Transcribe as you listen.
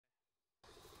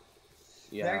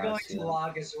Yeah, They're going I see to them.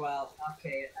 log as well.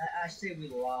 Okay, I say we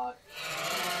log.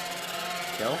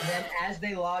 Kill? And then as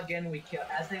they log in, we kill.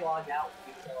 As they log out,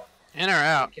 we kill them. In or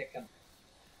out? We kick them.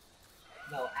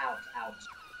 No, out.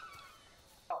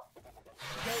 Oh.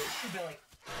 Go, Billy.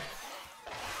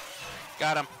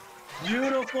 Got him.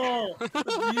 Beautiful! Beautiful!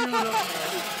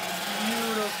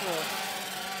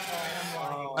 Alright, I'm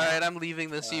logging. Alright, I'm leaving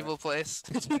this evil place.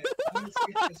 I'm gonna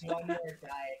skip this one more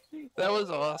die. That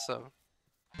was awesome.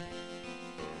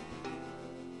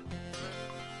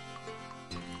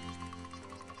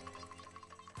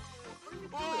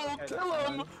 Oh, kill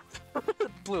him!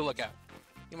 Blue, look out.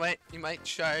 You might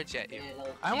charge at you.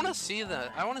 I want to see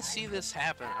this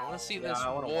happen. I want to see this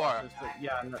I wanna war. watch this, but-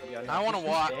 yeah, no, I want to he's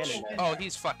watch. standing there. Oh,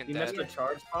 he's fucking He dead. missed the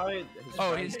charge spot.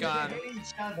 Oh, he's gone. They hit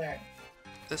each other.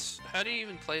 This. How do you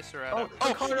even place her out? Oh,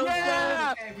 Oh, Ricardo's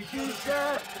yeah! Okay, we killed He's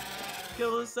dead!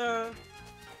 Kill us, sir!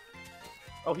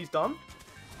 Oh, he's done?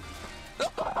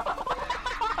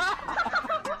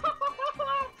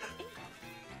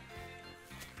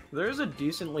 There's a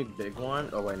decently big one.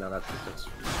 Oh wait, no, that's fine.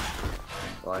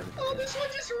 Oh, this one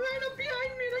just ran up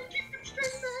behind me and I kicked him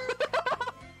straight there.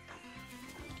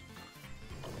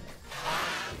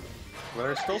 Well,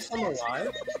 there's still some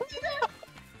alive.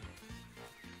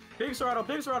 Big Serrato,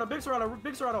 big Serrato, big Serrato,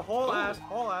 big Serrato, whole ass,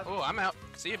 whole ass. Oh, I'm out.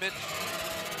 See you, bitch.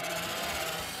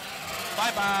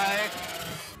 Bye bye.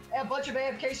 Hey, a bunch of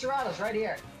AFK Serratos right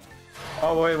here.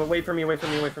 Oh wait for me, wait for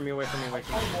me, wait for me, wait for me, wait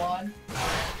for me. One.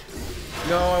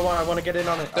 No, I want to get in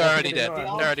on it. They're already I wanna dead. get in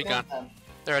on it. They're already gone.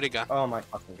 They're already gone. Oh my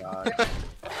fucking god.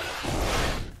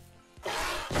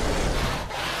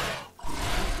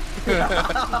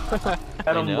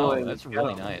 I know, that's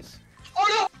really nice.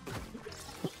 Oh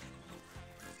no!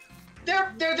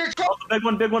 They're Oh, big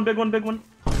one, big one, big one, big one.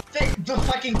 the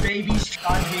fucking babies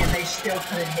tried me and they still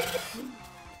couldn't hit me.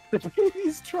 The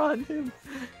baby's trying him.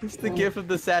 It's the gif of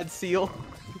the sad seal.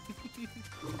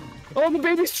 Oh, the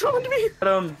baby's trying me!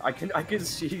 I can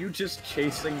see you just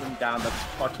chasing them down. That's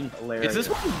fucking hilarious. Is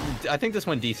this one? I think this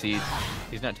one DC'd.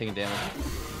 He's not taking damage.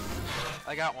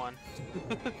 I got one.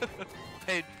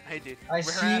 hey, dude. I We're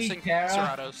see harassing Kara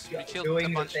Serratos. We killed a doing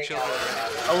the bunch of thing children.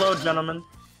 Hello, gentlemen.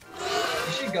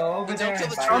 You should go over there Don't kill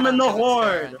and the fight I'm in him. the Don't kill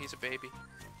horde. Karen, he's a baby.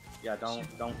 Yeah, don't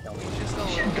kill me. She's still a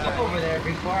You little should go guy. over there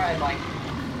before I like.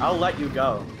 I'll let you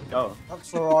go. Go. That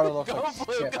Serrato looks Go, like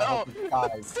Blue, shit. go. I hope he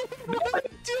dies.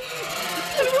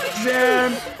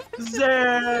 Zen!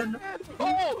 Zen!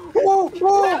 Oh! Oh,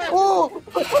 oh, oh!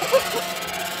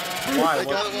 Why? I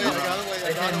got away, I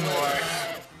got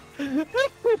away.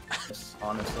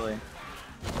 Honestly. You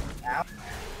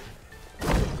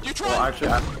Well, tried!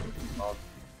 actually,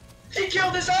 He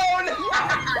killed his own!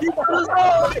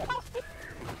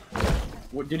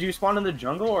 What, did you spawn in the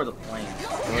jungle or the plains?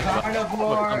 What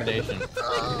Carnivore, combination?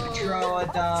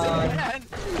 Troodon, Man.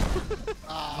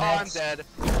 Oh, I'm dead.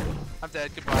 I'm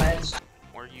dead. Goodbye. Let's-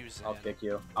 Or using. I'll kick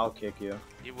you. I'll kick you.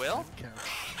 You will?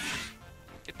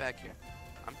 Get back here.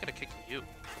 I'm gonna kick you.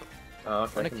 Oh, I'm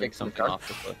okay. gonna can kick make some something cut. off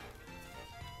the cliff.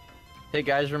 Hey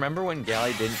guys, remember when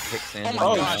Galley didn't kick Sand? Oh my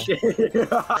Oh gosh. shit! One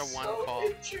so call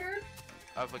injured.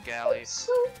 of a galley.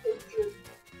 So injured.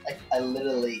 I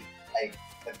literally, I'm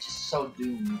just so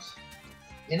doomed.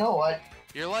 You know what?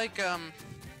 You're like,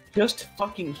 Just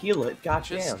fucking heal it. just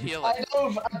Goddamn. heal I it.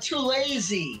 know, I'm too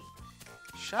lazy.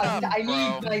 Shut up, I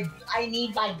bro.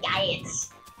 need my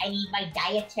diets. I need my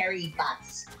dietary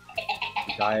buffs.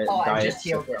 Diet. Oh, I diet just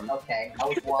healed system. him. Okay, I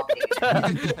was walking.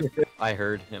 I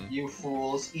heard him. You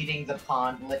fools, eating the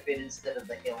pond lipid instead of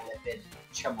the hill lipid.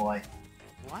 Chamoy.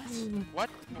 What?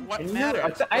 What And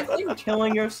matters? I think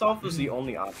killing yourself is the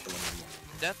only option.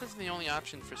 Death is the only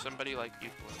option for somebody like you.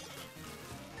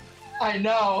 I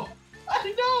know.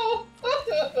 I know.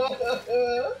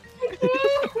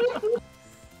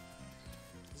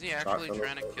 Is he actually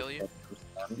trying to kill you?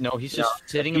 No, he's just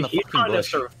sitting in the He's fucking trying to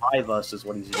bush. survive us, is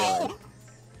what he's doing.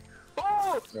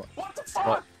 Oh! What the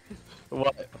fuck?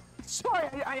 What? Sorry,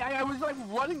 I was like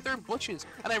running through bushes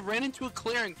and I ran into a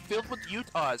clearing filled with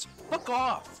Utahs. Fuck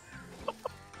off!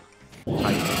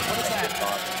 What is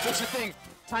that? What's the thing?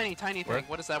 Tiny thing. Where?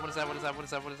 What is that? What is that? What is that? What is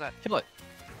that? What is that? Kill it.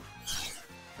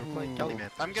 We're playing Kelly Man.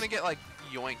 I'm gonna get like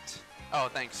yoinked. Oh,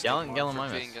 thanks. Gallon- Steve, gallon for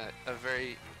minus. being a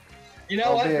very. You know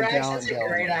I'll what, be a Rex? gallon That's a gallon.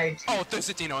 great idea. Oh, there's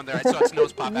a Dino in there. I saw his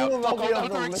nose pop out. You Fuck, will oh, not be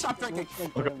no, able to stop listen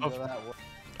drinking. to that one.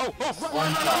 Oh, run!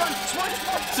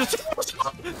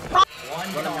 One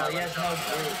call, he has no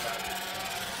group.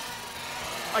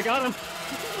 I got him.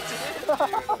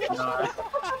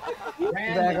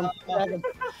 Bag him, bag him.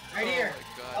 Right here.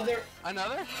 Oh my God.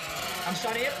 Another? I'm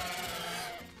starting it.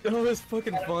 That was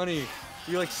fucking funny.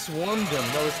 You like swarmed him.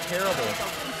 That was terrible.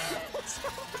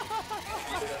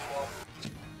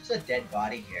 a dead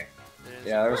body here.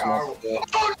 Yeah, there's Where are multiple.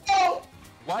 Oh no!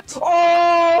 What?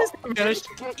 Oh! Vanished.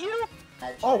 Get you?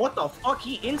 Oh, what the fuck?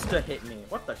 He insta hit me.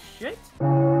 What the shit?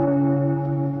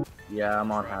 Yeah,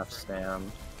 I'm on half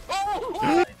stand.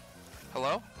 Oh!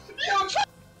 Hello?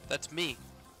 That's me.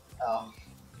 Oh.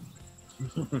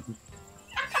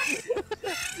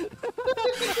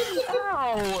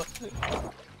 Ow!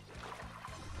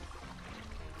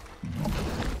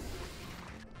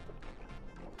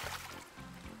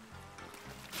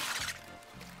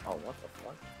 Oh, what the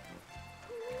fuck?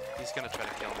 He's gonna try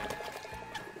to kill me.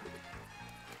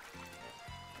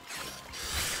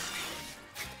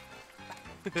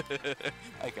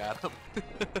 I got him.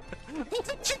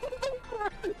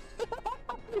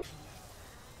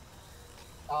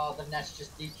 Oh, the nest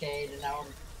just decayed and now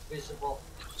I'm visible.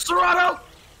 Serrano!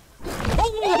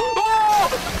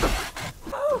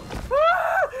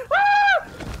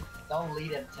 Don't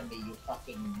lead him to me, you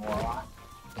fucking moron.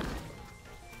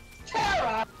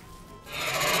 Tara!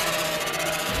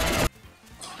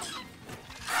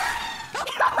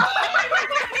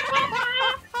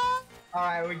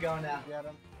 Alright, we go now. Get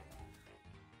him.